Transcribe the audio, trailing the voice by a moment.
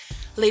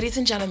Ladies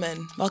and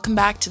gentlemen, welcome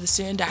back to the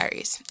Student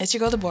Diaries. It's your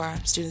girl, Deborah,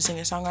 student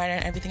singer, songwriter,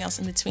 and everything else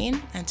in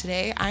between. And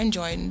today I'm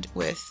joined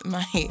with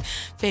my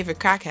favorite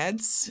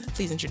crackheads.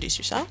 Please introduce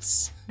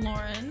yourselves.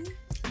 Lauren.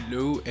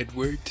 Hello,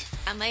 Edward.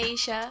 I'm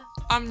Aisha.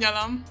 I'm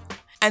Yalam.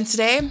 And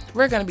today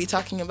we're going to be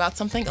talking about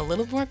something a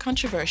little more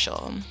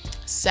controversial.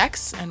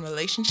 Sex and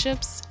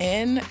relationships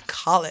in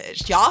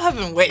college. Y'all have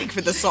been waiting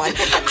for this one.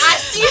 I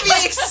see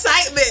the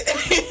excitement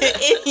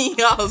in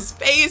y'all's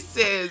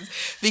faces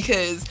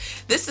because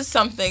this is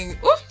something.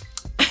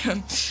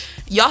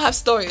 Y'all have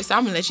stories, so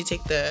I'm gonna let you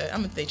take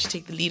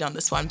the lead on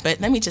this one. But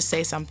let me just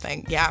say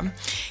something. Yeah,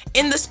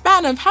 in the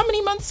span of how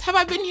many months have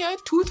I been here?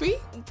 2, 3?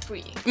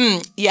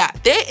 3. Yeah,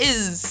 there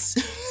is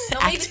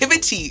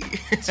activity.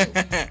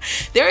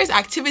 There is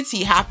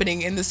activity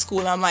happening in the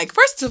school. I'm like,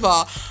 first of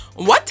all,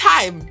 what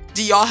time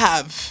do y'all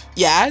have?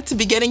 Yeah, to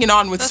be getting it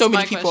on with That's so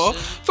many people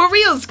question. for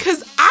reals?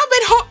 Cause I'm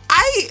at home.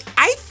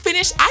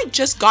 I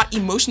just got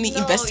emotionally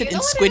invested in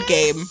Squid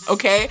Game.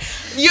 Okay,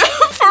 yeah,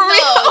 for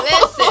real.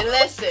 No,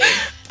 listen.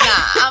 Nah,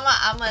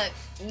 I'm a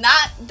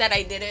not that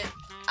I did it.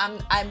 I'm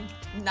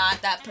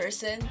not that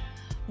person.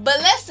 But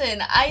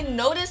listen, I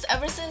noticed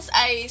ever since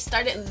I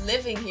started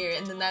living here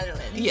in the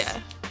Netherlands. Yeah.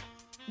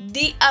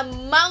 The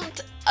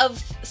amount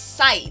of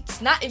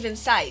sites, not even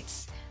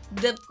sites,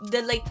 the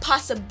like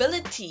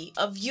possibility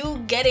of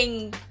you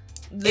getting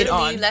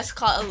literally, let's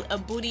call it a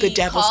booty The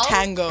devil's call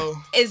tango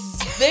is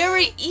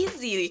very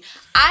easy.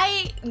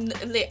 I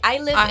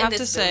live in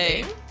this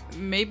building.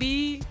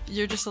 Maybe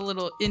you're just a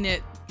little in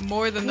it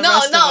more than the No,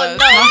 rest of us.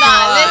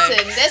 no.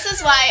 Listen, this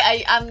is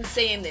why I'm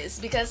saying this,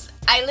 because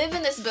I live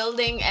in this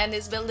building and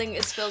this building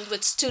is filled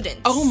with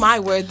students. Oh my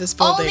word, this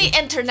building. Only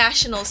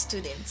international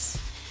students.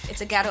 It's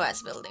a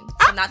ghetto-ass building,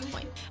 but not the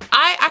point.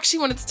 I actually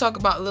wanted to talk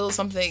about a little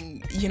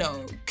something,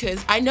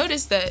 because I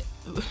noticed that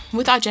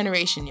with our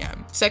generation,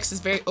 sex is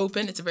very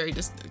open. It's a very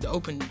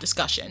open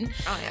discussion.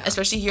 Oh, yeah.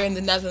 Especially here in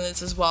the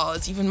Netherlands as well.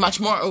 It's even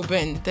much more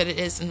open than it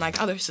is in like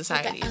other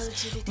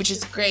societies, which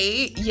is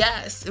great.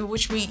 Yes,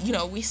 which we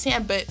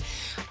stand. But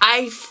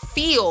I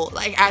feel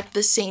like at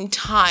the same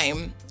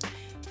time,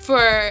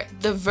 for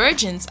the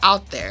virgins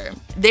out there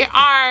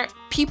are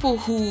people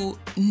who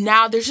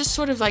now there's just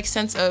sort of like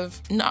sense of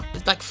not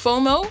like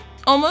FOMO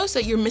almost,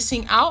 that you're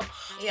missing out.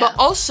 Yeah. But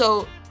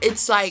also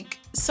it's like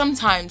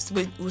sometimes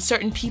with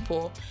certain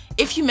people,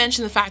 if you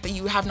mention the fact that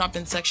you have not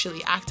been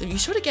sexually active, you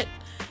sort of get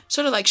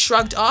like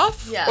shrugged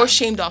off or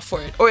shamed off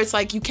for it. Or it's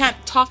like you can't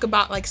talk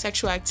about like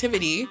sexual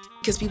activity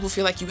because people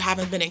feel like you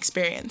haven't been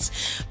experienced.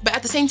 But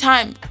at the same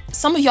time,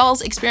 some of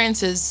y'all's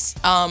experiences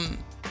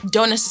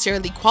don't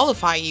necessarily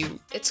qualify you.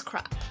 It's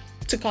crap.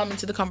 To come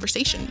into the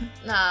conversation.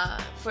 Nah,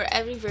 for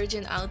every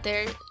virgin out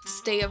there,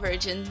 stay a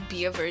virgin,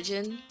 be a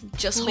virgin.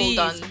 Just Please,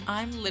 hold on.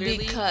 I'm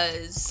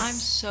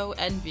so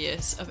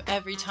envious of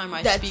every time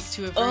I speak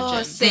to a virgin.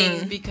 Oh,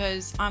 same.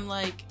 Because I'm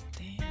like,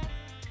 damn,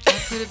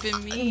 that could have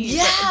been me.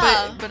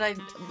 Yeah. But I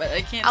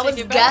can't. I was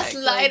take it back.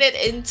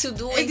 gaslighted into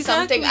doing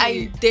something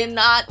I did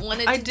not want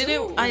to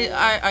do.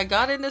 I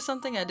got into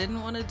something I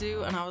didn't want to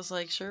do, and I was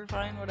like, sure,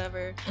 fine,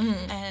 whatever.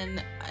 Mm-hmm.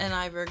 And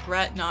I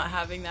regret not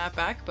having that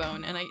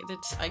backbone, and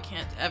I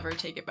can't ever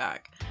take it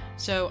back.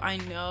 So I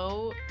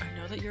know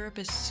that Europe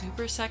is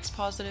super sex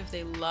positive.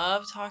 They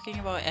love talking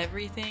about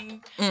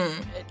everything,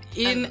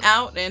 in,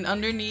 out, and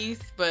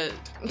underneath. But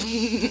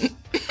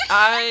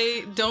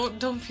I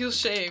don't feel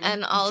shame.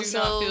 And also do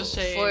not feel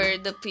shame. For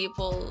the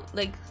people,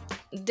 like,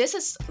 this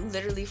is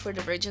literally for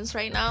the virgins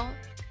right now.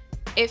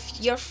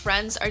 If your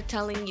friends are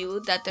telling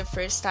you that the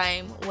first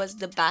time was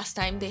the best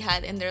time they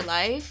had in their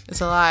life,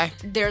 it's a lie.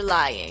 They're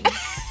lying.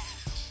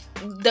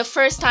 The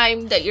first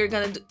time that you're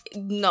gonna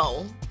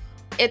no,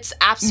 it's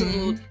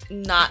absolute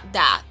not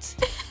that.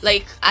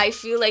 Like, I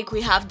feel like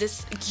we have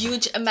this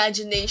huge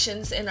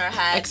imaginations in our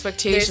head.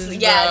 Expectations.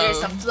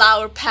 There's a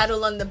flower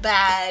petal on the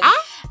bag.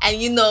 And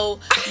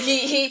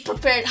he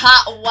prepared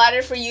hot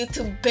water for you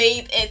to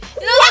bathe in.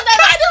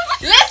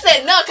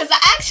 Listen, no, because I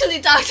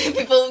actually talked to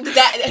people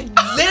that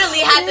literally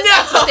had this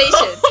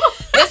expectation.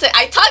 Listen,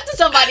 I talked to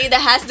somebody that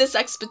has this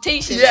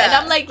expectation, and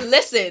I'm like,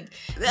 listen,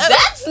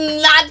 that's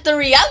not the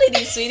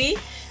reality, sweetie.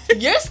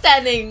 You're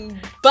standing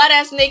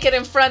butt-ass naked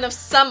in front of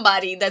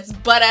somebody that's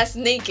butt-ass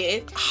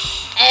naked,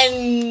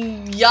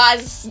 and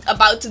y'all's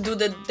about to do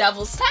the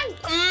devil's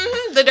tango.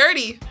 The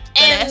dirty.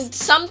 And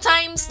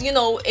sometimes,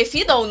 if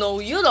you don't know,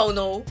 you don't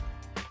know.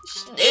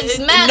 It's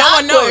mad no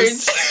awkward. One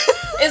knows.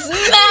 It's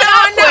mad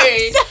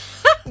awkward.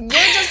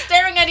 You're just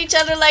staring at each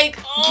other like,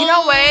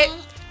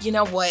 You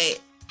know what?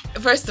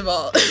 First of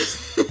all,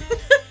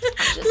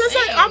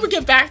 I'm gonna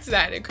get back to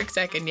that in a quick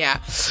second,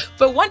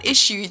 But one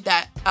issue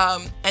that,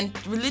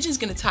 and religion's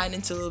gonna tie it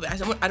into a little bit. I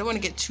don't want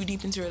to get too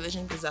deep into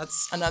religion because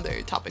that's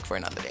another topic for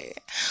another day.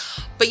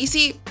 But you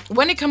see,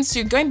 when it comes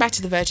to going back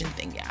to the virgin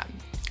thing,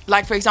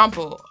 like for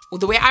example,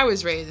 the way I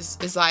was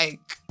raised is like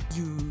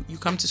you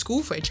come to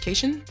school for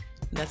education,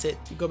 and that's it.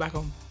 You go back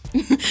home.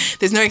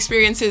 There's no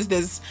experiences.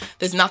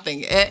 There's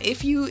nothing.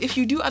 If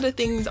you do other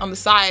things on the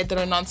side that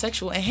are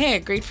non-sexual, and hey,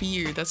 great for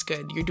you. That's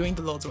good. You're doing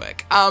the Lord's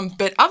work.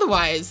 But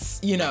otherwise,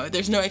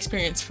 there's no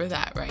experience for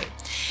that, right?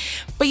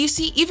 But you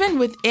see, even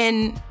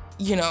within,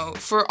 you know,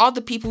 for all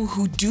the people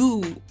who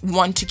do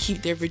want to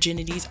keep their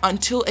virginities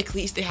until at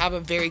least they have a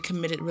very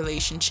committed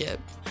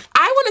relationship,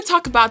 I want to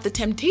talk about the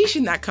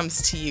temptation that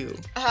comes to you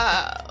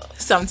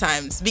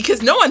sometimes,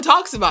 because no one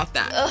talks about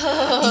that.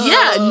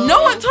 Yeah,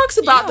 no one talks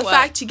about the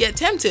fact you get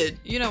tempted.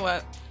 You know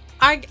what?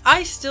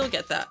 I still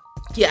get that.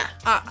 Yeah.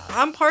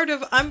 I'm part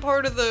of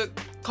the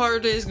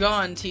card is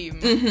gone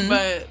team,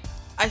 but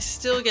I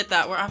still get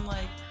that where I'm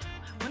like,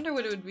 I wonder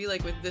what it would be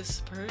like with this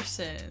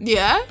person.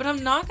 Yeah. But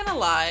I'm not gonna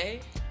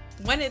lie.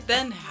 When it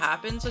then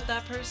happens with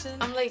that person,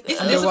 I'm like,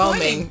 it's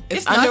underwhelming.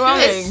 It's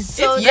underwhelming. It's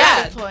so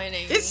yeah.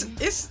 disappointing.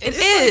 It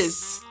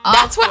is.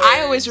 That's what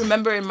I always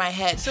remember in my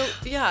head. So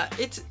yeah,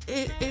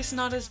 it's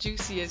not as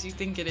juicy as you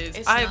think it is.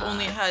 It's I've not.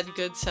 only had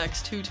good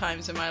sex 2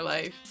 times in my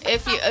life.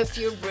 If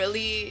you're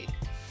really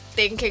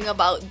thinking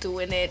about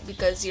doing it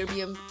because you're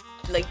being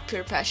like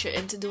peer pressure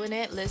into doing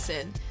it,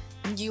 listen,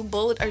 you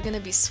both are gonna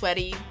be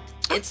sweaty.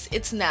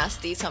 It's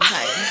nasty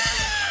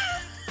sometimes.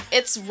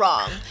 It's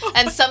wrong.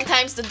 And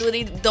sometimes the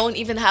dude don't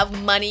even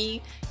have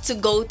money to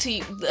go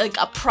to like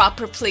a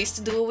proper place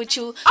to do it with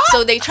you.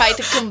 So they try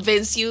to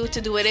convince you to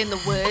do it in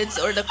the woods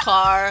or the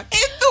car.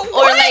 In the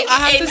Or woods?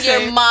 like in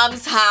your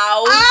mom's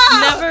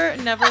house.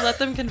 Never let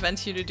them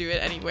convince you to do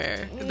it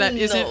anywhere that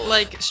isn't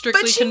like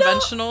strictly But you know-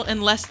 conventional,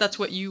 unless that's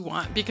what you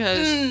want.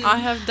 Because I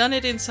have done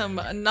it in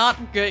some not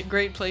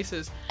great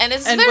places. And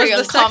it's And very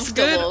was the sex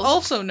good? uncomfortable.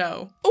 Also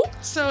no. Ooh.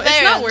 So it's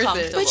Very not worth it.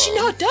 uncomfortable. But you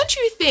know, don't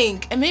you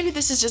think, and maybe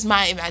this is just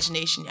my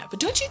imagination, but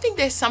don't you think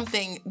there's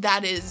something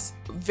that is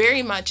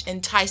very much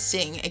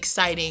enticing,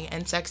 exciting,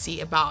 and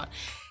sexy about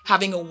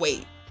having a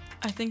wait?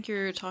 I think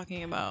you're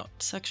talking about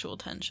sexual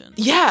tension.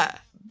 Yeah.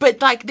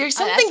 But like, there's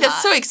something that's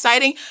that's so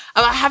exciting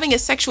about having a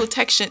sexual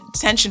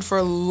tension for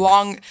a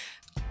long.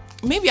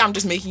 Maybe I'm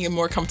just making it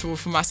more comfortable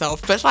for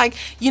myself, but like,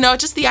 you know,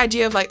 just the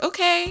idea of like,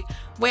 okay,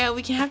 well,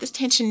 we can have this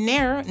tension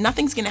there.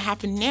 Nothing's gonna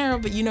happen there,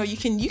 but you know, you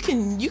can,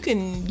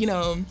 you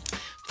know,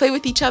 play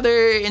with each other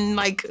in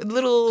like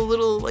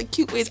little like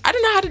cute ways. I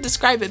don't know how to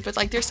describe it, but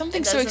like, there's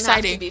something It so doesn't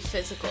exciting. have to be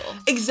physical.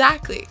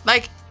 Exactly.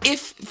 Like, if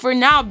for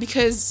now,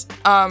 because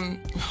well,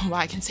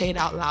 I can say it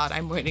out loud.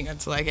 I'm waiting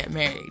until I get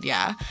married.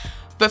 Yeah.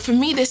 But for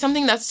me, there's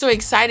something that's so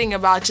exciting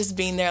about just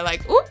being there,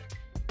 like, ooh.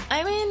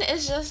 I mean,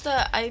 it's just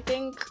that I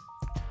think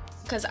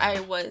because I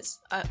was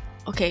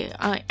okay.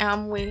 I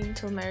am waiting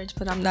till marriage,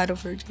 but I'm not a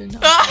virgin. No.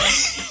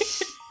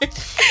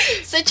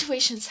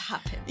 Situations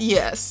happen.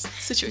 Yes,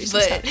 situations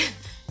But happen.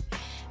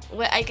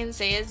 what I can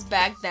say is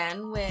back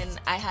then when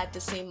I had the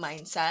same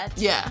mindset.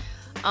 Yeah.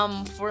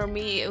 For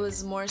me, it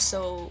was more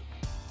so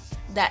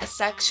that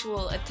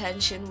sexual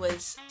attention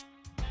was.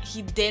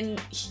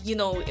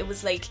 It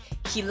was like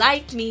he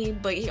liked me,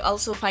 but he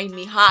also find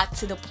me hot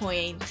to the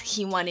point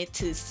he wanted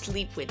to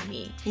sleep with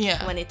me. Yeah.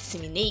 He wanted to see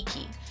me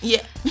naked.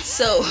 Yeah.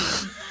 So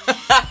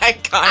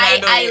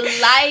I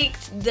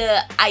liked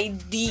the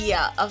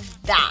idea of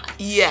that.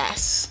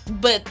 Yes.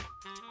 But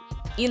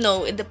you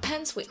know, it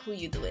depends with who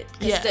you do it.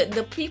 Yeah.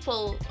 The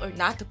people, or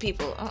not the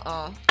people,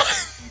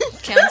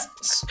 can't,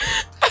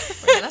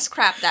 we're gonna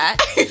scrap that.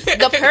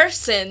 The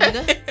person,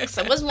 because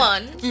I was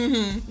one,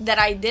 that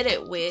I did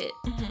it with,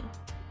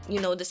 you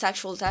know, the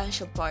sexual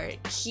tension part,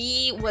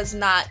 he was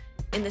not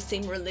in the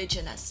same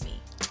religion as me.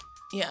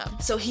 Yeah.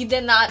 So he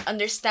did not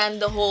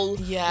understand the whole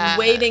Yeah.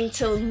 waiting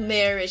till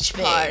marriage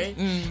part.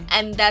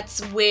 And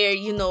that's where,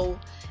 you know,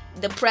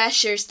 the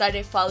pressure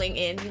started falling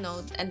in, you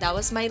know, and that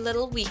was my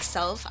little weak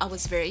self. I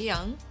was very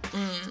young.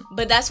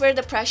 But that's where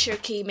the pressure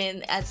came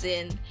in, as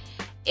in,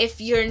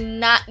 if you're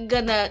not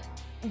gonna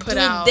Put do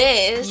out.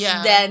 this,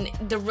 Yeah. then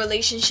the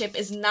relationship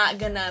is not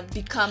gonna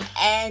become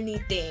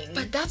anything.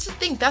 But that's the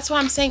thing. That's why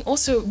I'm saying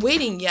also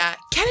waiting, yeah,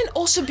 can it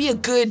also be a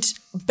good,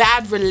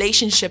 bad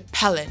relationship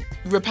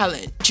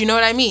repellent? Do you know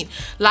what I mean?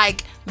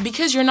 Like,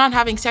 because you're not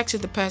having sex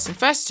with the person,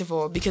 first of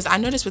all, because I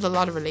notice with a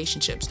lot of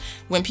relationships,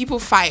 when people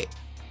fight,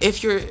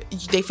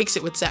 they fix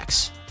it with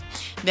sex,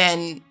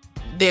 then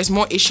there's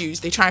more issues.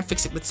 They try and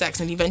fix it with sex,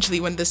 and eventually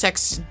when the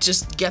sex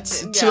just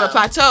gets to a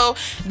plateau,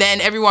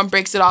 then everyone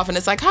breaks it off and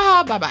it's like,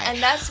 bye-bye.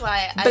 And that's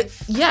why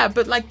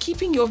But like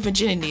keeping your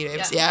virginity,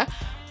 babes, yeah?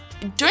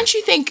 Don't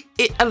you think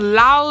it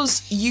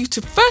allows you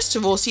to, first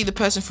of all, see the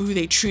person for who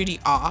they truly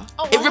are?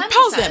 Oh, it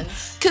repels 100%. them.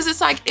 Because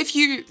it's like, if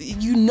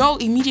you know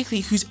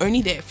immediately who's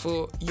only there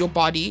for your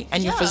body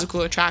and your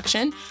physical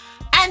attraction,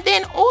 and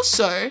then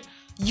also,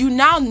 you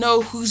now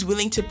know who's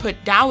willing to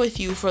put down with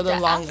you for the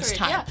longest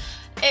time. Yeah.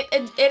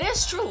 It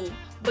is true,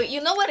 but you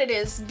know what it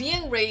is?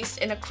 Being raised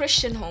in a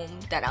Christian home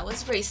that I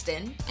was raised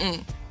in,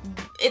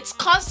 it's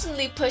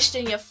constantly pushed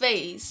in your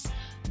face.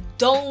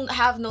 Don't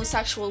have no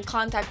sexual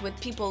contact with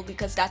people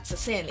because that's a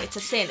sin. It's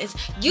a sin.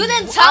 You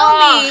didn't tell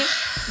me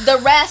the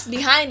rest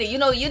behind it. You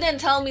know, you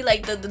didn't tell me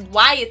like the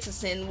why it's a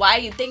sin, why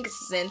you think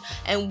it's a sin,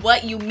 and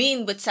what you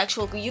mean with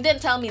sexual. You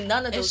didn't tell me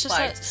none of those It's just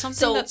parts. that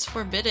something that's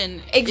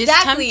forbidden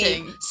exactly. is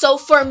tempting. So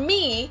for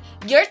me,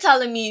 you're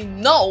telling me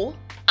no.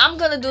 I'm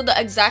gonna do the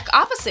exact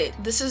opposite.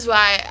 This is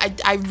why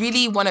I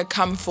really want to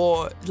come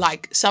for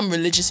like some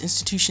religious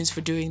institutions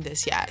for doing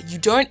this. Yeah, you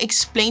don't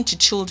explain to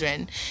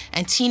children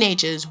and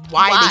teenagers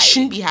why they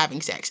shouldn't be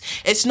having sex.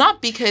 It's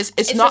not because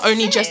it's not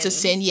only just a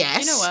sin.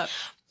 Yes, you know what?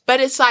 But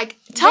it's like,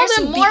 tell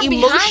them the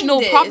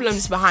emotional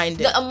problems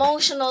behind it. The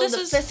emotional, the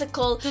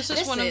physical. This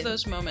is one of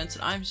those moments.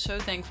 I'm so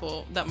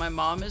thankful that my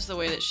mom is the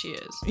way that she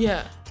is.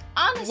 Yeah.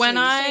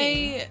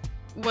 Honestly,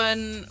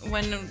 when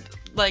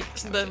like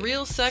the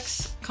real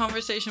sex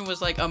conversation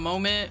was like a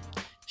moment,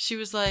 she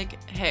was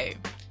like, hey,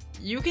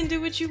 you can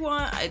do what you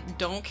want. I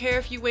don't care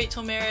if you wait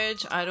till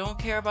marriage. I don't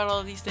care about all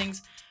of these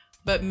things.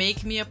 But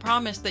make me a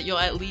promise that you'll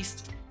at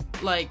least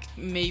like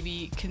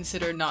maybe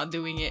consider not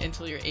doing it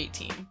until you're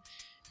 18.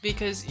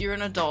 Because you're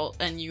an adult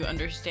and you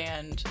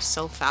understand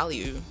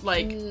self-value.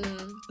 Like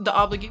the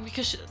obligation.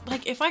 Because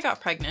like if I got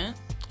pregnant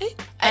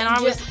and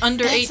I was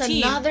under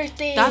 18, another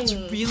thing. That's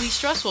really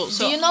stressful.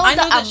 So do you know I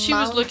know that she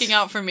was looking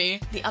out for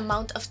me. The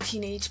amount of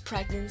teenage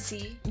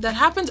pregnancy that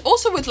happens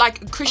also with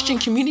like Christian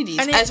communities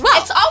as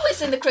well. It's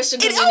always in the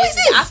Christian community. It always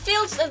is. I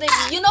feel so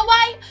that, you know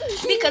why?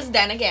 Because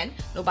then again,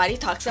 nobody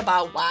talks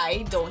about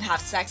why don't have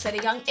sex at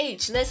a young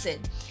age. Listen,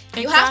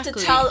 you have to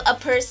tell a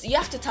person. You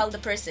have to tell the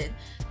person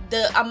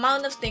the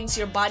amount of things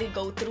your body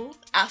go through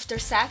after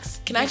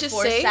sex. Can I just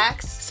say,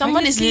 sex,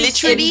 someone is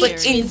literally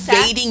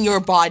invading your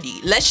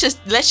body. Let's just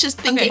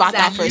think about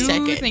that for a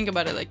second. You think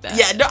about it like that.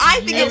 Yeah, no, I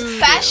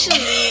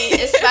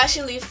think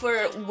especially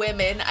for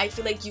women, I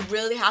feel like you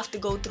really have to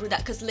go through that.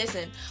 Because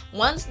listen,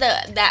 once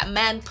that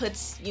man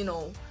puts,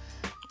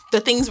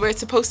 the things where it's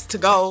supposed to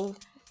go,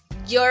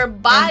 your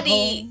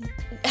body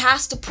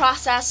has to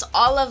process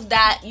all of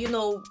that,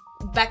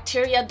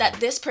 bacteria that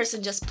this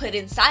person just put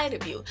inside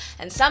of you,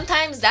 and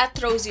sometimes that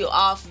throws you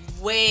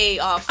way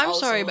off. I'm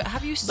sorry, but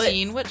have you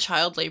seen what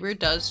child labor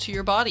does to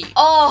your body?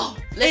 Oh,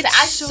 listen,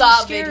 I saw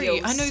scary.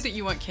 videos. I know that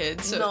you want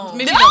kids, so no.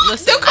 maybe don't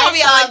listen. Don't call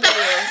me out like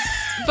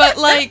that. But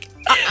like,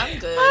 I'm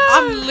good.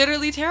 I'm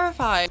literally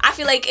terrified. I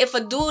feel like if a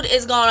dude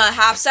is gonna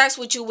have sex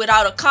with you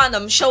without a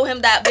condom, show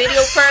him that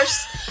video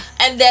first.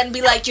 And then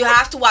be like, you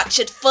have to watch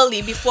it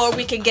fully before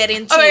we can get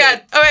into it. Oh my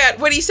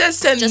god. When he says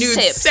send just nudes,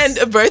 tips. send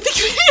a birthing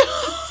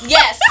video.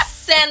 Yes,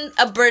 send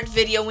a birth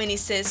video when he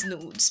says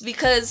nudes.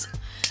 Because,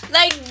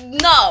 like,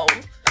 no.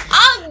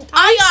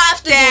 All y'all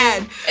have to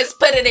do is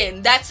put it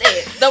in. That's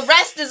it. The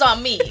rest is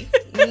on me.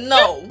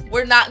 No,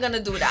 we're not gonna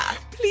do that.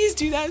 Please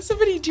do that.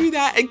 Somebody do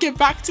that and get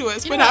back to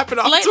us. What happened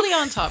afterwards? Lightly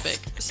on topic.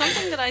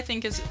 Something that I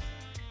think is...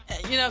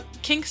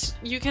 kinks,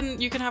 you can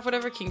have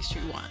whatever kinks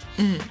you want.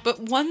 But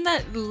one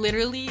that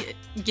literally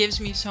gives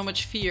me so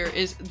much fear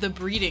is the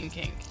breeding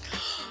kink.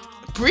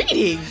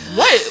 Breeding?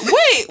 What?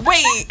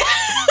 Wait.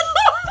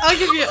 I'll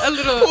give you a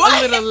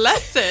little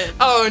lesson.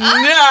 Oh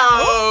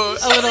no.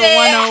 A little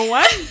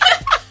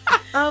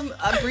 101.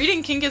 A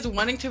breeding kink is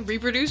wanting to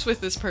reproduce with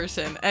this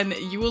person, and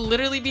you will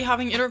literally be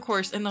having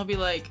intercourse and they'll be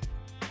like,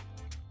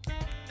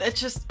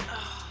 it's just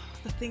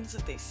the things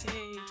that they say.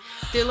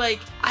 They're like,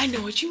 I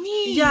know what you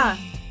mean. Yeah.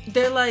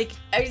 They're like,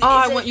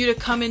 I want you to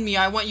come in me.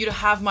 I want you to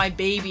have my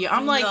baby.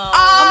 I'm like, no.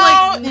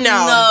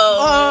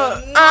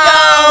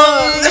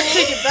 Let's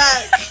take it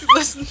back.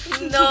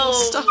 No,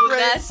 stop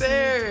right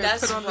there.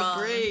 That's Put on wrong.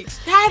 the brakes.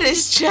 That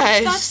is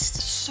just. That's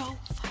so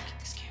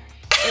fucking scary.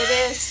 It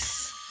is.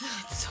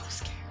 It's so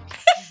scary.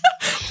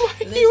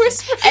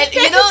 And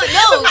because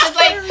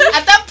like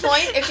at that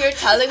point, if you're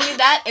telling me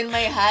that in my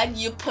head,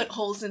 you put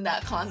holes in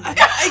that condom.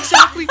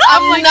 Exactly.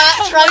 I'm like,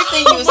 not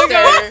trusting you,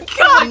 sir.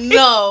 God.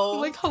 No.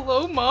 Like,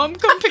 hello, mom,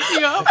 come pick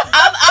me up.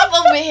 I'm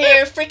over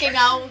here freaking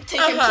out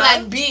taking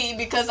Plan B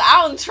because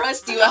I don't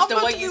trust you after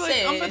what you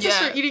said. I'm about to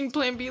start eating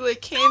Plan B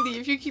like candy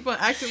if you keep on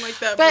acting like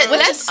that. But bro.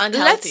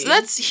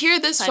 let's hear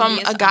this Plan from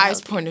B is a guy's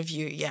unhealthy. point of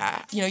view.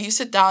 Yeah, you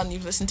sit down,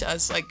 you've listened to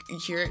us, like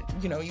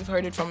you've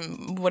heard it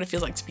from what it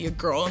feels like to be a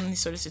girl in these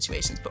sort of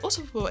situations, but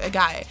also for a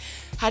guy.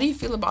 How do you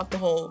feel about the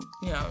whole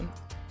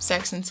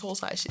sex and soul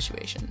size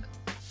situation?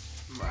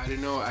 I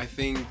don't know. I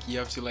think you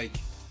have to like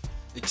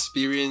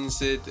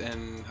experience it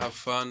and have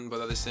fun, but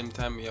at the same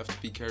time you have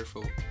to be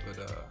careful. But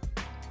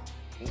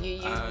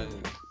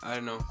I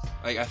don't know.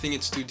 Like, I think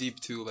it's too deep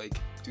to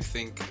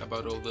think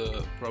about all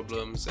the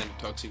problems and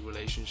toxic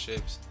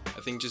relationships.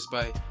 I think just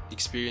by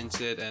experience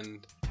it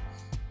and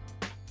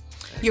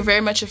you're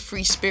very much a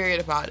free spirit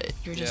about it.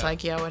 You're just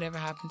like, whatever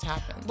happens,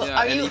 happens. But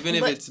yeah, and even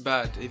if it's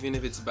bad,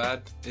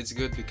 it's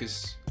good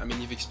because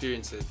you've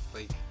experienced it.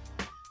 Like,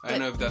 I don't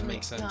know if that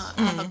makes sense.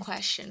 I have a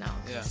question now.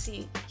 Yeah.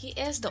 See, he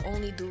is the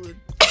only dude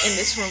in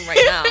this room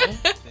right now.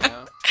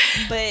 Yeah.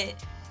 But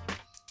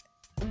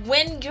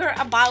when you're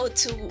about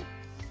to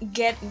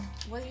get,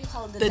 what do you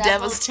call it? The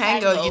devil's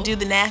tango. You do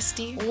the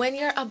nasty. When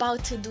you're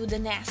about to do the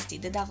nasty,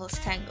 the devil's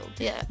tango.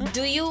 Yeah.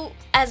 Do you,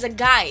 as a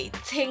guy,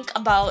 think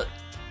about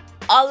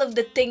all of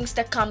the things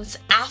that comes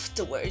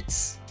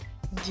afterwards?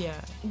 Yeah.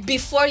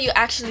 Before you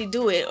actually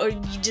do it, or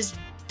you just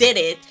did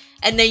it,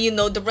 and then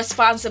the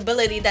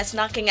responsibility that's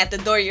knocking at the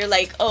door, you're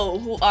like, oh,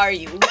 who are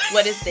you?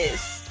 What is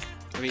this?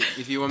 I mean,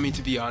 if you want me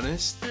to be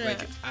honest,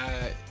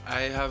 I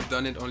have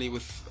done it only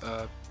with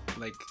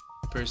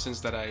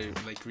persons that I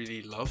like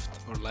really loved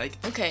or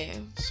liked. Okay.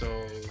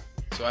 So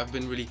I've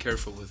been really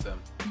careful with them.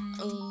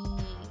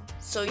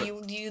 So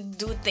you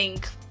do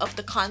think of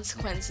the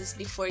consequences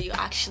before you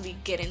actually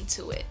get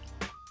into it.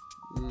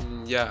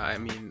 Yeah, I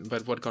mean,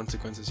 but what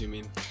consequences you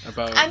mean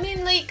about? I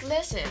mean, like,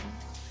 listen,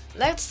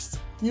 let's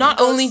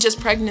not only just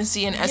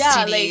pregnancy and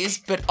STDs,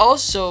 like, but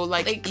also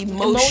like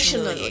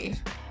emotionally.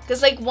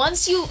 Because like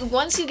once you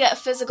get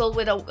physical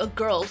with a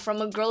girl,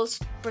 from a girl's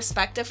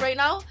perspective right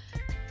now,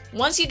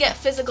 once you get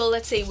physical,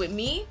 let's say with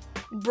me,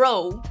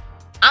 bro,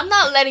 I'm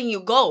not letting you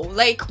go.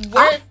 Like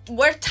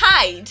we're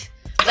tied.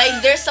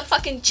 Like there's a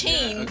fucking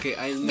chain. Yeah, okay,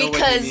 I know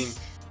what you mean.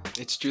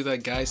 It's true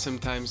that guys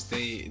sometimes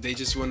they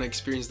just want to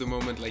experience the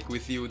moment like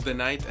with you the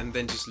night and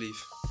then just leave.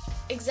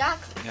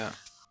 Exactly. Yeah.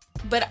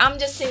 But I'm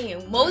just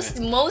saying,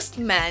 most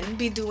men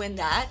be doing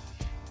that,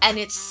 and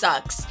it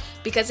sucks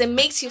because it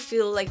makes you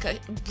feel like a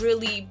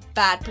really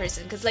bad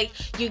person. Because like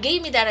you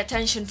gave me that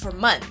attention for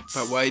months.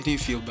 But why do you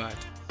feel bad?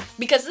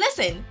 Because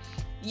listen,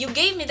 you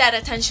gave me that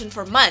attention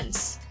for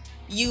months.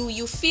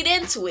 You feed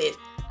into it.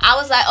 I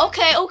was like,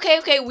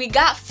 okay, we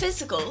got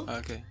physical.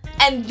 Okay.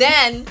 And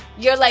then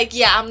you're like,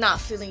 yeah, I'm not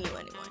feeling you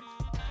anymore.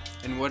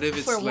 And what if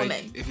it's For a like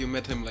woman. if you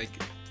met him like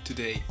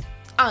today?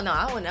 Oh no,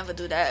 I would never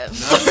do that.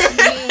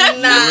 No?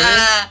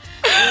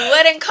 Nah,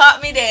 wouldn't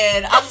caught me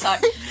dead. I'm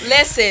sorry.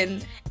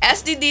 Listen,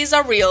 STDs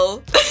are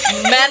real.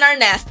 Men are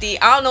nasty.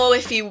 I don't know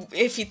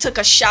if he took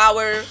a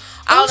shower.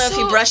 I don't know if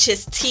he brushed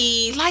his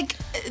teeth. Like,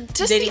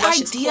 just Did he the wash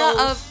his idea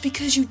clothes? of,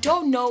 because you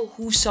don't know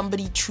who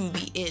somebody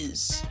truly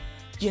is.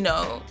 You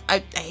know,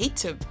 I hate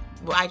to,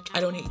 well,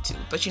 I don't hate to,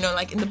 but you know,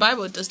 like in the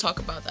Bible, it does talk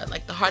about that.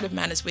 Like, the heart of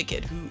man is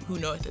wicked, who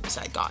knoweth it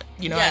beside God.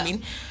 You know what I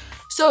mean?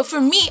 So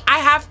for me, I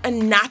have a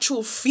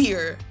natural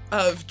fear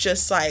of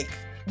just like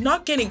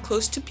not getting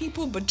close to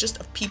people, but just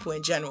of people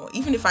in general.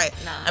 Even if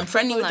I'm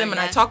friendly with them and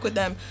I talk with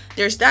them,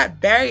 there's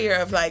that barrier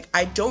of like,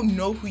 I don't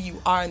know who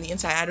you are on the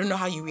inside. I don't know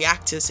how you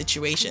react to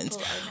situations.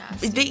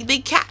 They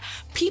can't.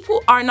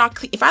 People are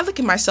not. If I look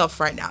at myself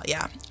right now,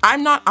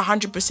 I'm not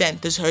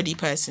 100% this herdy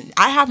person.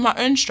 I have my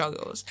own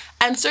struggles,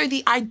 and so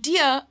the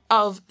idea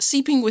of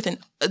sleeping with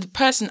the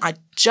person I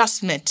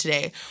just met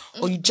today,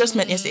 or you just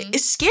met yesterday,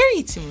 is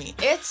scary to me.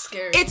 It's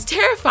scary. It's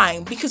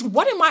terrifying because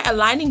what am I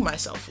aligning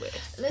myself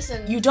with?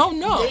 Listen, you don't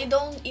know. They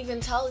don't even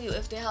tell you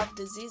if they have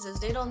diseases.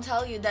 They don't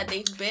tell you that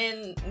they've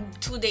been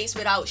 2 days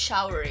without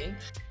showering.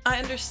 I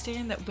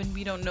understand that when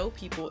we don't know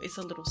people, it's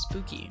a little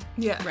spooky.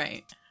 Yeah.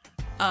 Right.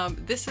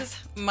 This is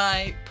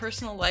my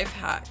personal life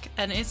hack,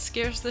 and it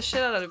scares the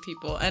shit out of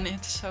people, and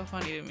it's so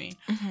funny to me.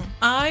 Mm-hmm.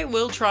 I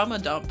will trauma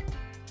dump.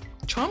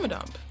 Trauma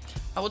dump?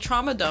 I will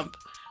trauma dump.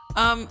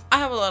 I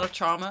have a lot of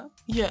trauma.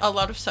 Yeah. A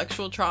lot of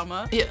sexual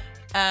trauma. Yeah.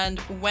 And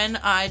when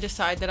I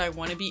decide that I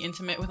want to be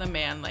intimate with a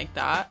man like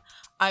that,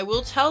 I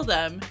will tell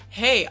them,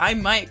 hey, I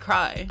might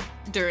cry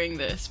during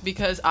this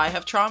because I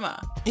have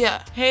trauma.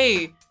 Yeah.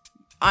 Hey,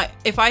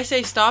 if I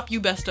say stop, you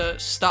best to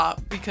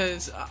stop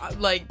because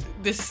like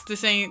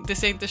this ain't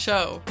the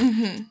show.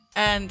 Mm-hmm.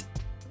 And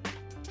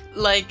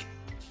like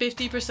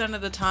 50%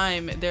 of the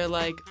time they're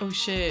like, oh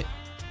shit,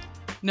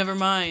 never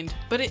mind.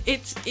 But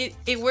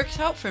it works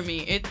out for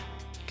me.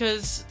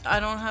 Because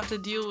I don't have to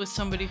deal with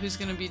somebody who's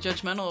gonna be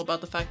judgmental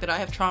about the fact that I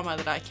have trauma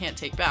that I can't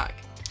take back.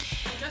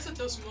 I guess at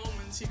those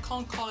moments you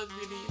can't call it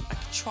really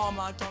like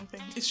trauma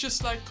dumping. It's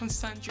just like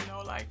consent, you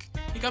know, like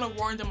you gotta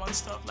warn them on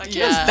stuff. Like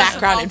Just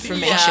background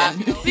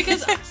information. Yeah.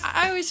 Because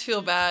I always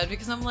feel bad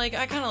because I'm like,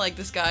 I kind of like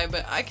this guy,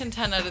 but I can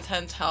 10 out of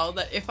 10 tell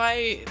that if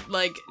I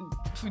like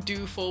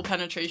do full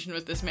penetration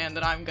with this man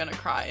that I'm gonna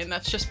cry, and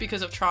that's just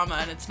because of trauma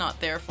and it's not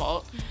their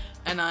fault.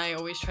 And I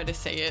always try to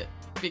say it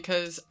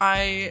because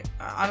I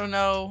don't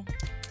know,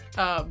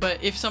 but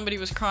if somebody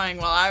was crying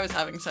while I was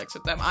having sex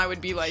with them, I would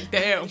be like,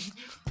 damn.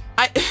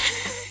 I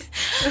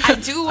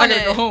do want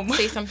go home. to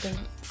say something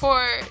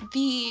for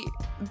the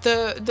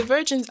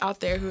virgins out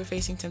there who are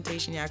facing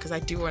temptation, because I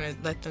do want to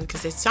let them,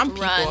 because there's some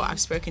people I've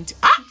spoken to.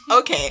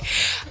 Okay,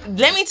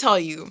 let me tell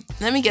you,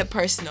 let me get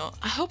personal.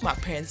 I hope my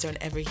parents don't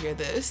ever hear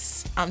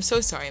this. I'm so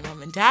sorry,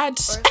 mom and dad.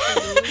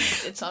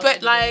 It's already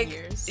But like, been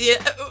years.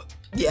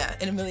 yeah,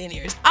 in a million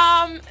years.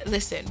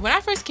 Listen, when I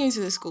first came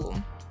to the school,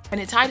 and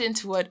it tied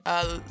into what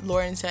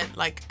Lauren said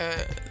like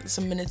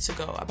some minutes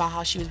ago about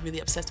how she was really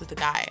obsessed with the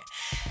guy,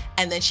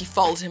 and then she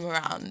followed him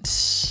around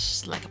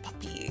like a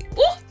puppy.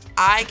 Ooh,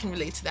 I can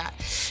relate to that.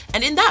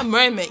 And in that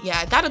moment,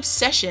 that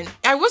obsession,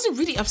 I wasn't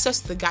really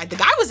obsessed with the guy. The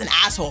guy was an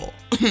asshole.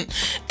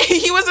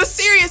 He was a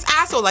serious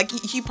asshole. Like,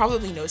 he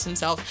probably knows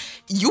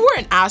himself. You were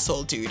an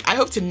asshole, dude. I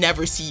hope to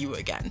never see you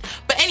again.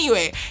 But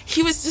anyway,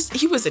 he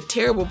was a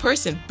terrible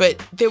person.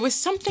 But there was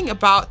something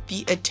about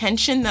the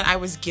attention that I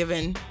was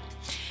given,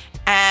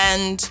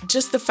 and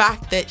just the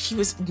fact that he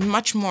was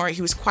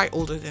quite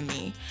older than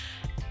me.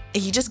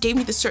 He just gave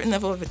me this certain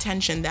level of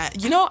attention that,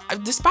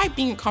 despite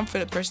being a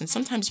confident person,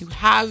 sometimes you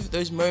have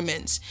those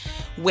moments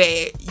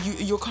where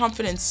your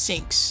confidence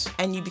sinks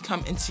and you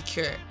become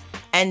insecure.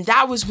 And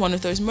that was one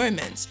of those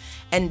moments.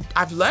 And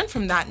I've learned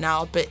from that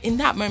now, but in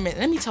that moment,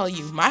 let me tell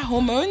you, my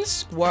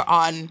hormones were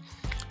on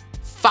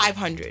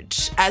 500.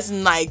 As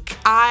in, like,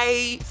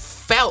 I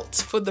felt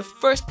for the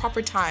first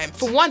proper time.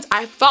 For once,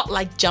 I felt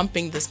like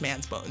jumping this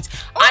man's bones.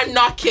 I'm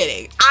not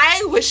kidding.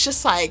 I was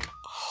just like,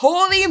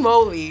 holy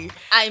moly.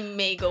 I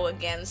may go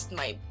against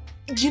my...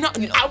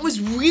 I was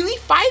really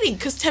fighting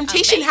because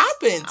temptation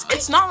happens.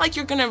 It's not like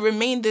you're gonna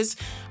remain this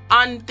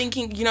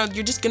unthinking,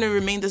 you're just gonna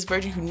remain this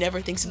virgin who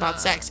never thinks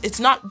about sex.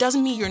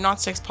 Doesn't mean you're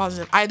not sex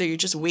positive either. You're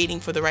just waiting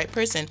for the right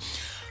person.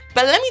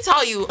 But let me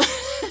tell you,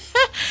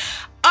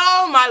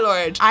 oh my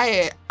Lord,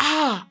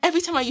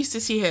 every time I used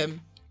to see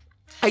him,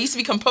 I used to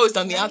be composed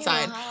on the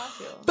outside.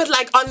 But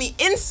like on the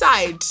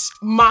inside,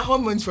 my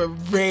hormones were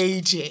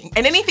raging.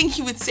 And anything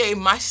he would say,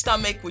 my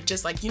stomach would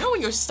just like,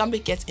 when your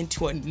stomach gets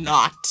into a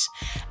knot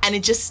and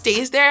it just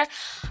stays there,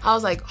 I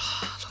was like,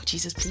 oh, Lord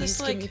Jesus, please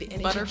give me the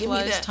energy.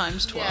 Butterflies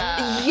times 12.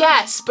 Yeah.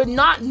 Yes, but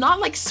not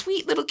like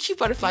sweet little cute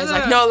butterflies. Yeah.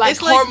 Like, no, like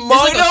it's like,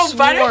 hormonal it's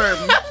like a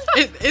swarm.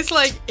 It's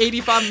like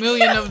 85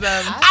 million of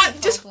them. I'm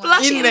just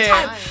flushing in the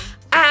there. time.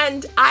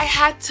 And I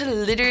had to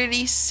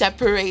literally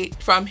separate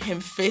from him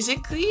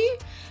physically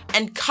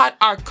and cut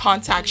our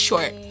contact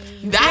short.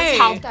 That's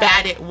how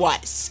bad it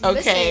was.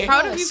 Okay.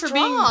 Proud of you for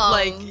being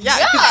like, because Yeah,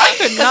 I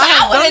could not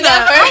have I done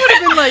that. I would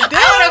have been like,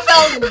 I would have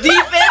felt deep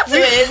into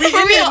it.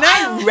 For real,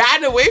 I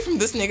ran away from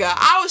this nigga.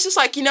 I was just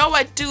like, you know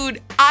what,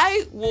 dude?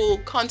 I will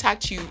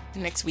contact you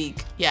next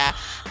week. Yeah.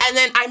 And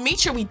then I made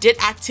sure we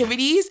did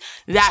activities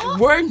that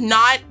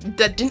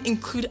didn't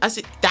include us.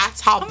 That's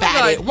how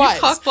bad it was.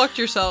 You cock-blocked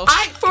yourself.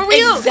 For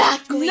real.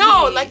 Exactly.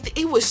 No, like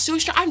it was so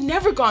strong. I've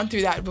never gone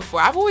through that before.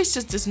 I've always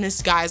just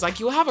dismissed guys. Like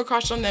you'll have a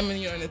crush on them in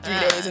the 3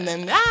 days and then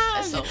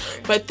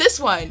but this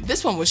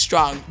one was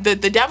strong. The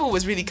devil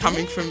was really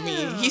coming from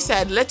me. He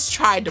said, let's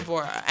try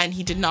Deborah, and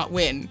he did not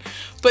win.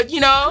 But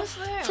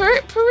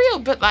for real,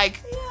 but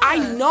like I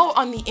know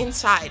on the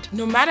inside,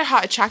 no matter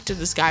how attractive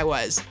this guy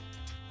was,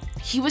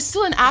 he was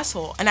still an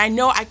asshole. And I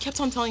know I kept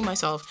on telling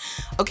myself,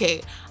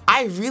 okay,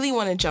 I really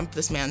want to jump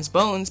this man's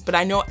bones, but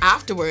I know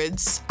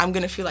afterwards I'm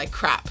gonna feel like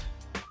crap.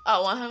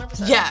 Oh,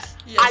 100%. Yeah.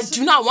 Yes. I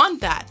do not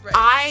want that. Right.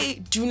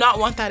 I do not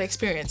want that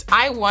experience.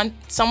 I want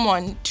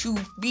someone to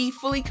be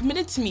fully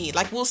committed to me.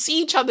 Like, we'll see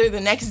each other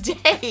the next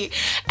day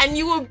and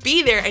you will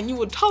be there and you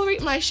will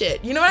tolerate my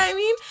shit. You know what I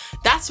mean?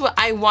 That's what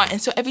I want. And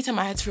so every time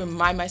I had to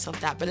remind myself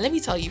that. But let me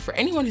tell you, for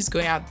anyone who's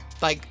going out,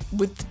 like,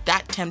 with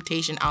that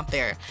temptation out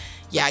there,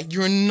 yeah,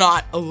 you're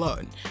not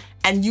alone.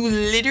 And you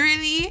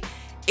literally...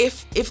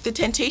 If the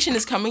temptation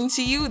is coming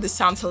to you, this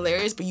sounds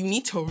hilarious, but you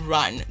need to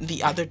run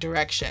the other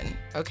direction,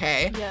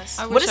 okay? Yes.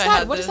 What is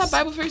that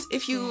Bible verse?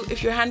 If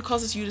your hand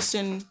causes you to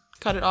sin,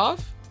 cut it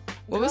off.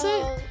 What was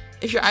it?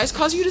 If your eyes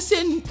cause you to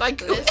sin, like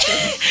the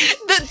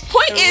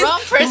point is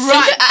wrong person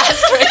run. to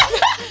ask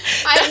right.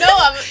 I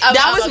know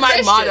That was I'm a my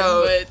Christian,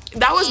 motto. but...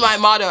 That was my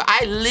motto.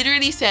 I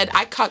literally said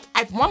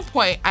at one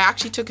point I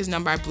actually took his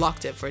number. I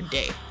blocked it for a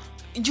day.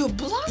 You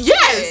blocked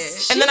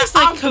Yes, it. and then She's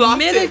I like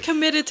unblocked it.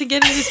 committed to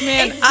getting this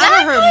man Exactly.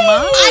 out of her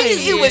mind.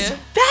 It was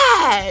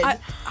bad.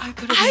 I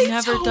could have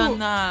never done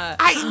that.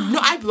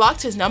 I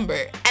blocked his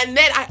number and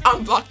then I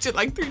unblocked it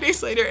like 3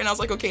 days later and I was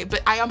like, okay,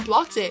 but I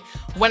unblocked it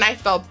when I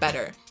felt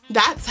better.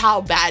 That's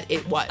how bad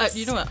it was.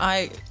 You know what?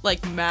 I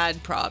like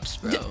mad props,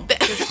 bro.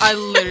 'Cause I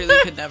literally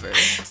could never.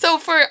 So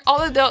for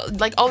all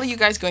of you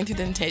guys going through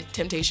the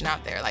temptation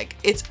out there, like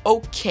it's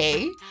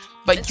okay.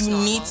 But you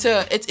need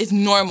to, it's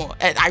normal.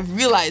 And I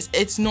realize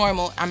it's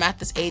normal. I'm at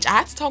this age. I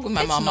had to talk with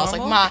my mom. I was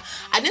like, Ma,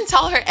 I didn't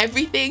tell her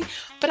everything,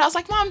 but I was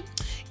like, Mom,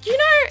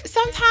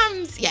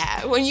 sometimes,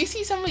 when you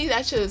see somebody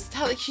that's just,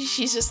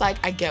 she's just like,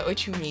 I get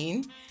what you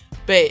mean,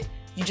 but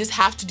you just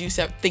have to do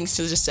things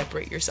to just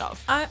separate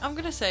yourself. I'm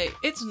gonna say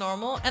it's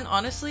normal, and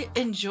honestly,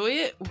 enjoy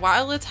it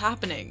while it's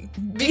happening.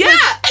 Because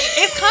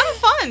it's kind of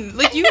fun.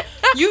 Like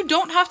you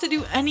don't have to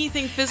do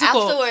anything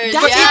physical. Afterwards,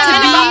 That's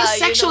yeah. the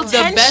sexual The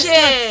tension.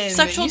 best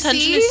sexual You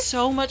tension see? is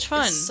so much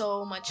fun. It's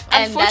so much fun.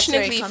 And that's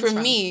where it Unfortunately comes for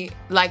from. me,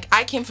 like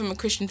I came from a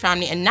Christian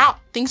family, and now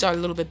things are a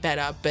little bit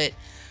better, but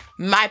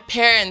my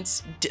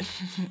parents,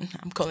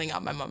 I'm calling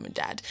out my mom and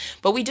dad,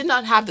 but we did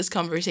not have this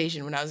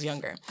conversation when I was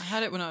younger. I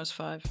had it when I was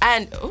 5.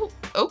 And,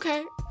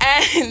 okay.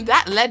 And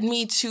that led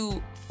me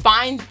to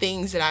find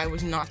things that I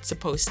was not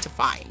supposed to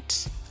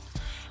find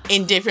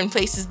in different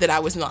places that I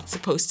was not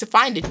supposed to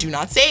find it. Do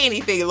not say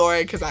anything,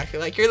 Laura, because I feel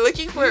like you're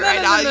looking for it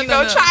right now. You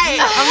go try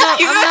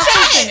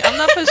it. I'm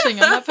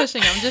not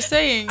pushing. I'm just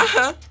saying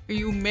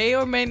you may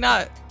or may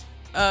not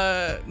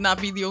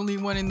be the only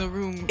one in the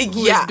room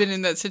who has been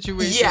in that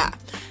situation. Yeah.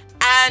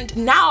 And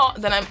now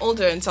that I'm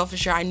older and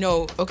self-assured, I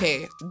know,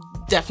 okay,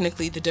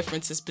 definitely the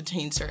differences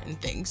between certain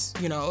things,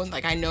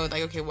 like I know,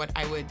 like, okay, what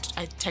I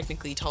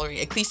technically tolerate,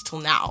 at least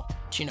till now,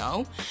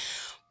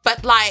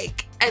 but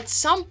like at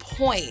some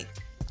point,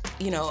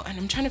 and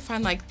I'm trying to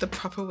find like the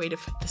proper way to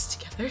put this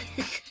together.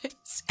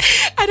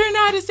 I don't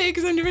know how to say it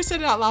because I've never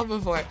said it out loud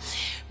before,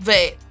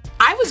 but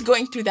I was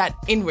going through that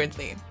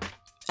inwardly,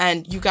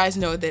 and you guys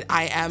know that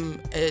I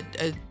am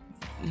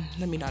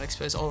let me not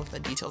expose all of the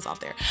details out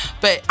there,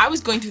 but I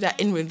was going through that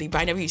inwardly,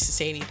 but I never used to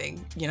say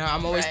anything.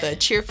 I'm always the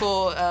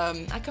cheerful,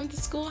 I come to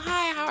school,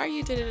 hi, how are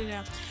you,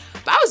 da-da-da-da.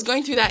 But I was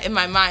going through that in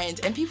my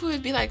mind, and people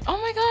would be like, "Oh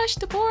my gosh,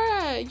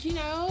 Deborah, you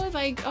know,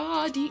 like,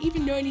 oh, do you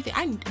even know anything?"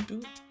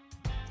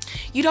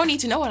 You don't need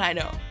to know what I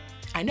know.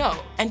 I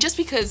know. And just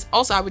because,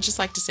 also, I would just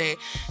like to say,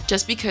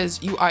 just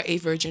because you are a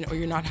virgin or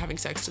you're not having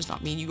sex does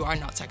not mean you are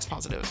not sex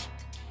positive.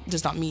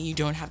 Does not mean you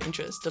don't have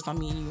interest. Does not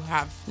mean you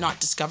have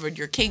not discovered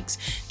your kinks.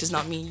 Does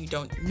not mean you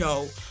don't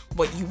know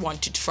what you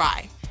want to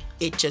try.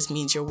 It just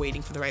means you're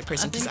waiting for the right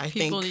person. Because I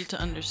think people need to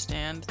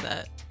understand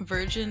that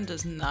virgin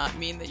does not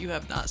mean that you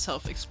have not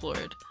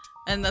self-explored.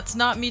 And that's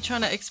not me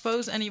trying to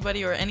expose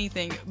anybody or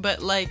anything,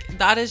 but like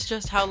that is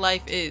just how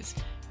life is.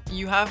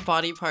 You have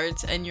body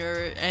parts and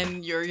you're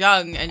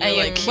young and you're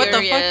like, what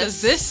the fuck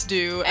does this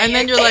do? And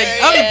then you're like,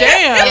 oh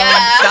damn,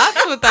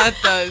 that's what that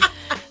does.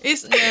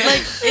 It's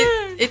like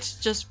it's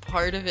just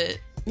part of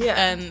it. Yeah.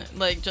 And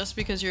like just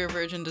because you're a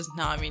virgin does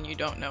not mean you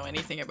don't know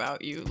anything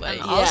about you.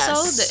 Like and also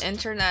the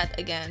internet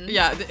again.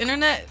 Yeah, the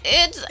internet.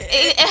 It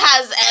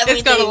has everything.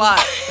 It's got a lot.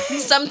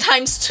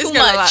 Sometimes too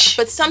much.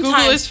 But sometimes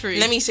Google is free.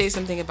 Let me say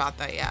something about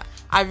that. Yeah.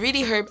 I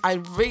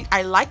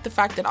like the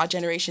fact that our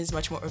generation is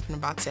much more open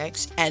about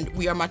sex, and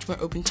we are much more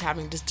open to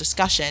having this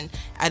discussion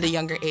at a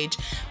younger age,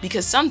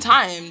 because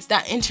sometimes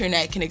that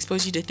internet can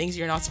expose you to things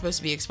you're not supposed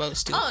to be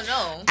exposed to. Oh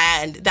no.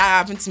 And that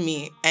happened to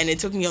me, and it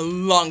took me a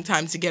long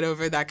time to get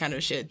over that kind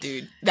of shit,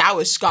 dude. That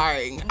was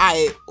scarring.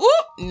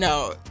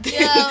 No.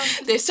 Yeah.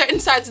 There's certain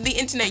sides of the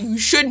internet you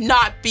should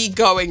not be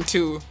going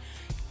to.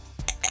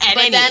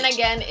 But then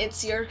again,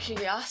 it's your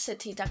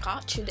curiosity that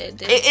got you there.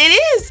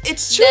 It is.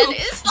 It's true.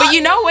 But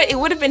you know what? It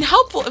would have been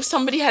helpful if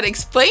somebody had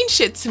explained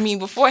shit to me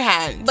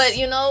beforehand. But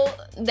you know,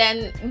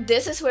 then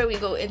this is where we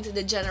go into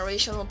the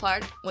generational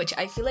part, which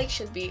I feel like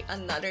should be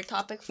another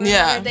topic for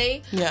another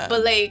day. Yeah.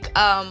 But like,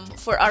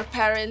 for our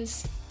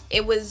parents,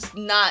 it was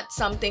not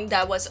something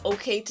that was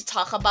okay to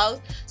talk about.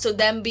 So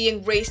them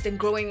being raised and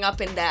growing up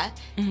in that,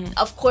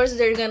 of course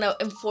they're gonna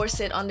enforce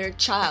it on their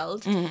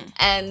child.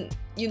 And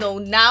you know,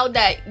 now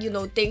that, you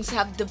know, things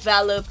have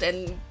developed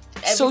and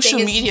social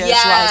media as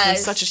well has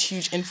been such a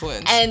huge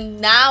influence.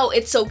 And now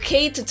it's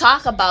okay to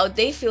talk about.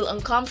 They feel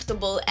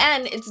uncomfortable,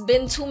 and it's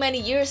been too many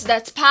years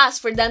that's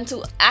passed for them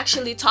to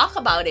actually talk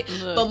about it.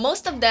 But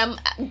most of them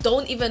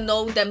don't even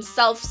know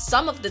themselves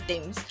some of the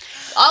things.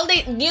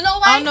 You know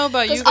why? I don't know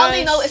about you guys. Because all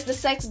they know is the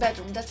sex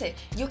bedroom. That's it.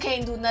 You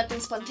can't do nothing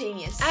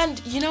spontaneous. And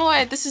you know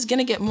what? This is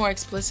gonna get more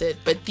explicit,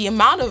 but the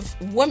amount of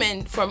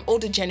women from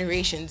older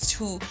generations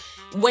who,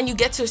 when you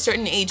get to a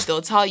certain age,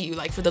 they'll tell you,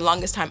 like, for the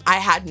longest time, I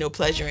had no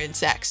pleasure in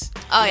sex.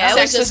 Oh yeah,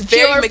 sex was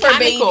very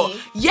mechanical. For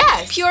baby.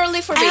 Yes,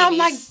 purely for babies. And I'm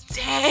like,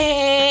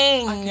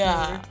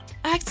 dang,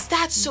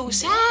 that's so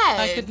sad.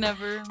 I could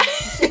never.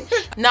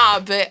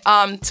 Nah, but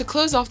to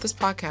close off this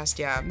podcast,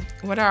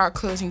 what are our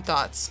closing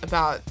thoughts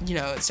about, you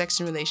know, sex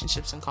and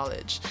relationships in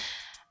college?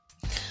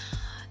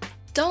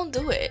 Don't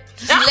do it.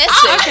 Listen,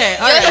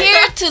 you're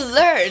here to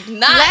learn,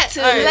 not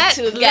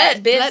to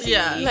get busy.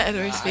 Let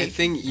others speak. I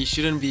think you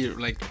shouldn't be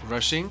like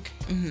rushing,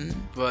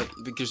 but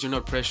because you're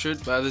not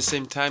pressured. But at the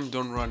same time,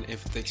 don't run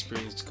if the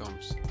experience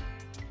comes.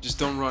 Just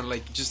don't run.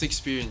 Like, just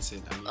experience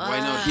it. I mean, why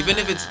not? Even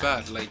if it's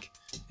bad, like,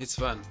 it's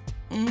fun.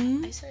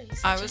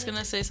 I was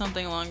gonna say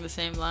something along the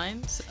same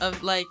lines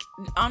of, like,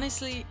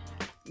 honestly,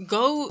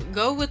 go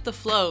with the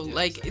flow.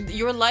 Like,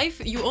 your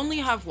life, you only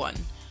have one.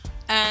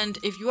 And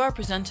if you are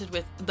presented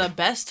with the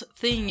best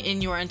thing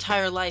in your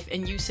entire life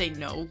and you say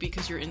no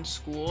because you're in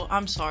school,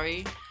 I'm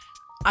sorry.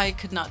 I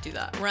could not do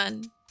that.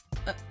 Run.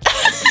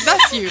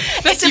 That's you.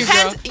 That's you,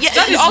 girl. Yeah,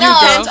 it all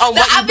depends on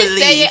what you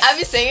believe. I've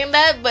been saying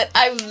that, but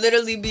I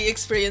literally be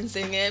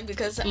experiencing it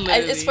because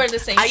it's for the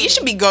same thing. You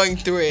should be going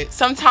through it.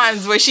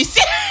 Sometimes where she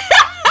said...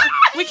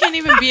 We can't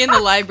even be in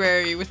the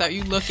library without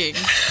you looking.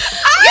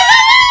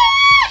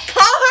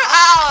 Call her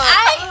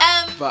out.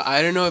 But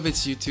I don't know if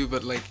it's you too,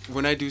 but like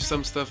when I do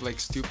some stuff like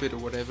stupid or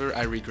whatever,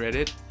 I regret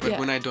it. But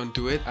when I don't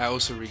do it, I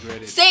also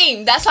regret it.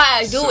 Same. That's why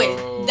I do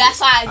it.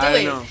 That's why I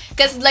do it.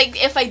 Because like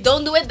if I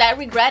don't do it, that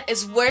regret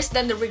is worse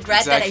than the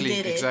regret that I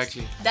did it.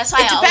 Exactly. That's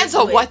why it depends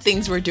on what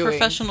things we're doing.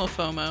 Professional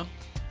FOMO.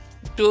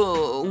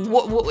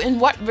 In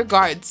what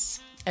regards,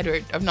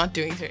 Edward, of not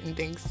doing certain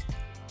things?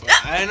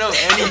 I don't know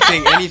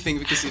anything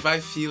because if I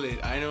feel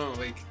it, I know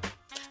like.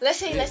 Let's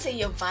say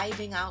you're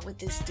vibing out with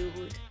this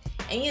dude,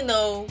 and you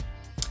know.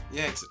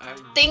 Yeah,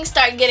 things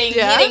start heating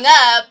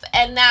up,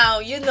 and now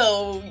you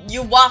know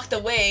you walked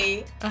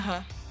away.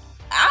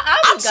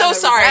 I'm so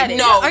sorry.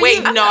 No,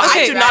 wait, no,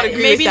 I do not agree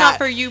with that. Maybe not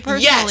for you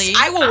personally. Yes,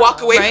 I will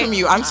walk away from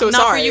you. I'm so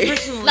sorry. Not for you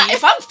personally. Nah,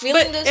 if I'm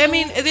feeling this, I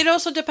mean, it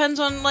also depends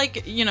on,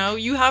 like, you know,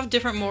 you have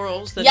different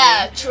morals than me.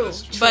 True.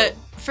 But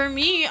for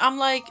me, I'm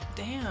like,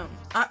 damn.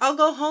 I'll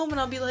go home and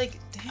I'll be like,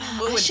 damn,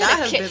 what would that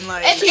have been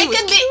like? It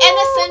could be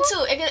innocent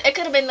too. It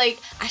could have been like,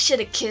 I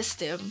should have kissed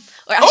him,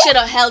 or I should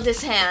have held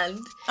his hand.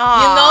 You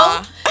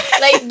know,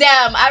 like,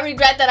 damn, I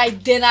regret that I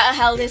did not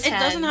held his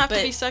hand. It doesn't have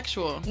to be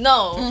sexual.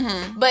 No,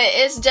 but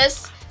it's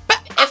just,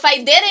 if I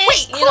did it,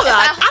 wait, hold on.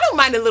 I don't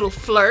mind a little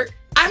flirt.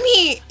 I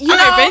mean, you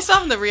know, based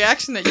off the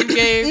reaction that you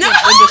gave at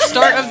the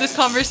start of this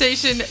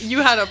conversation,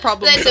 you had a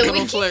problem with a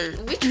little flirt.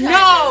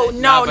 No,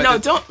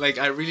 don't. Like,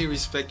 I really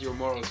respect your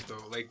morals,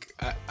 though. Like,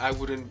 I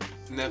wouldn't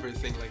never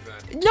think like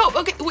that. No,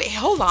 okay, wait,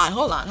 hold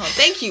on.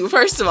 Thank you,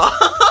 first of all.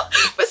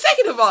 But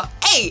second of all,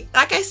 hey,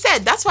 like I said,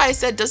 that's why I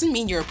said doesn't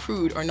mean you're a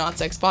prude or not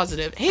sex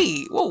positive.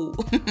 Hey, whoa.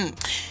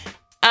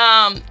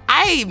 I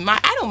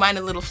don't mind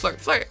a little flirt.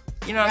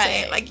 You know what I'm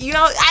saying? Like, you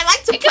know, I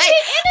like to play. It could be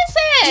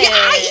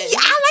innocent.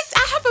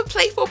 I have a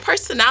playful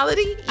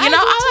personality. You know,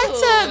 I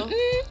like to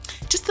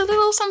just a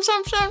little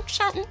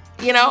something,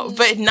 you know,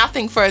 but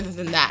nothing further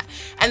than that.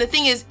 And the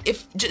thing is,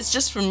 if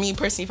just for me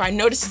personally, if I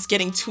notice it's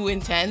getting too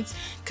intense,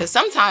 because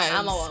sometimes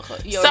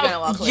you're gonna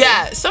walk away.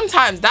 Yeah,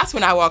 sometimes that's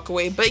when I walk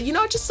away. But you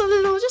know, just a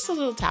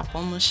little tap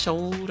on the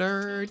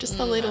shoulder, just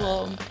a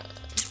little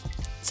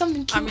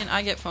something cute. I mean,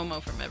 I get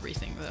FOMO from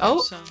everything though.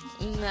 Oh. So.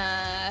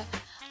 Nah.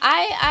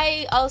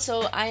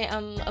 I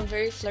am a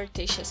very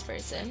flirtatious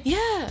person.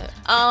 Yeah.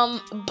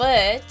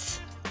 But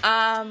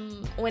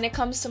when it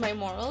comes to my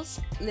morals,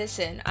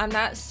 listen, I'm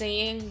not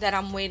saying that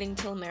I'm waiting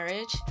till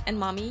marriage. And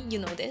mommy, you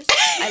know this.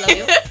 I love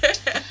you.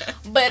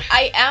 But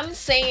I am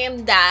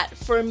saying that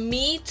for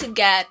me to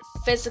get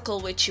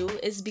physical with you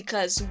is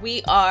because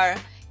we are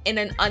in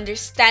an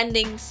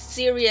understanding,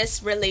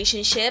 serious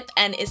relationship,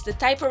 and it's the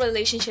type of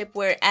relationship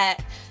where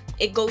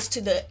it goes to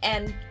the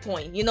end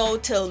point, you know,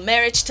 till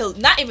marriage, till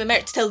not even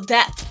marriage, till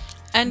death.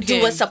 And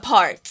do us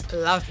apart.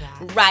 Love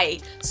that.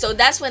 Right. So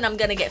that's when I'm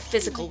gonna get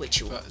physical with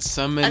you.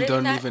 Some men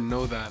don't even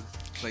know that.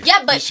 Like,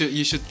 yeah, but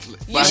you should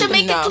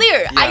make it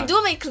clear. Yeah. I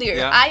do make clear.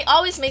 Yeah. I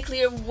always make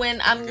clear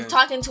when I'm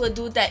talking to a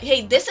dude that,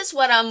 hey, this is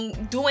what I'm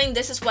doing.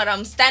 This is what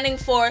I'm standing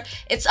for.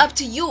 It's up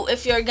to you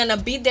if you're gonna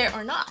be there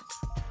or not.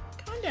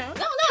 Calm down.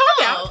 No.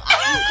 I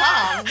am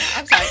calm.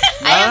 I'm sorry.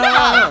 I am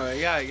calm.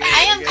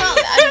 I am calm.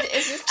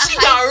 It's just She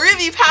got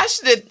really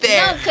passionate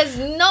there.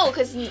 No,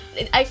 because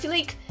I feel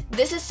like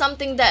this is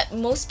something that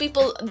most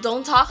people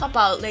don't talk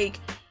about. Like,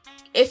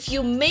 if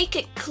you make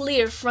it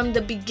clear from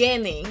the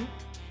beginning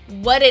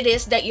what it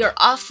is that you're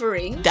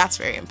offering, that's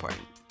very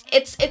important.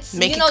 It's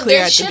Make you know, it clear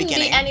there at the shouldn't be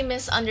beginning. any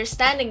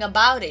misunderstanding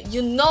about it.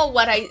 You know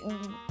what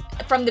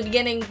from the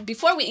beginning,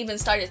 before we even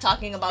started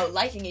talking about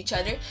liking each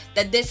other,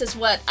 that this is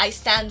what I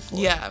stand for.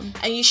 Yeah.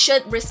 And you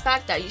should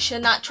respect that. You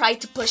should not try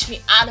to push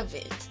me out of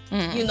it.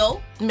 You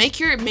know?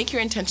 Make your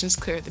intentions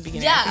clear at the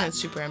beginning. Yeah. I think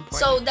that's super important.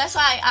 So that's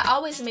why I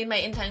always made my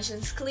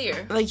intentions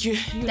clear. Like you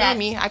know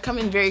me. I come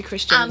in very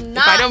Christian. I'm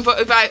not. If I don't vote,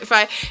 if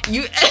I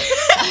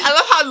I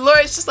love how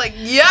Laura's just like,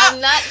 yeah. I'm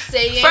not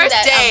saying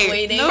that I'm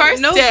waiting.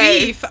 No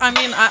beef. I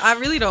mean, I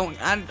really don't.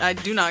 I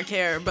do not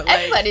care. But like,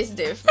 everybody's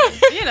different.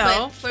 You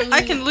know, But for me,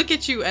 I can look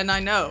at you and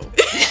I know.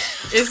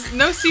 It's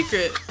no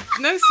secret.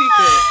 No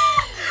secret.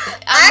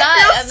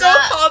 I feel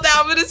so called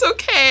out, but it's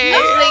okay.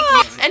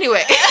 No,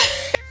 Anyway,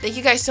 thank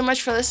you guys so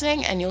much for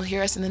listening, and you'll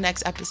hear us in the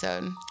next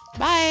episode.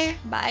 Bye.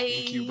 Bye.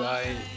 Thank you, bye.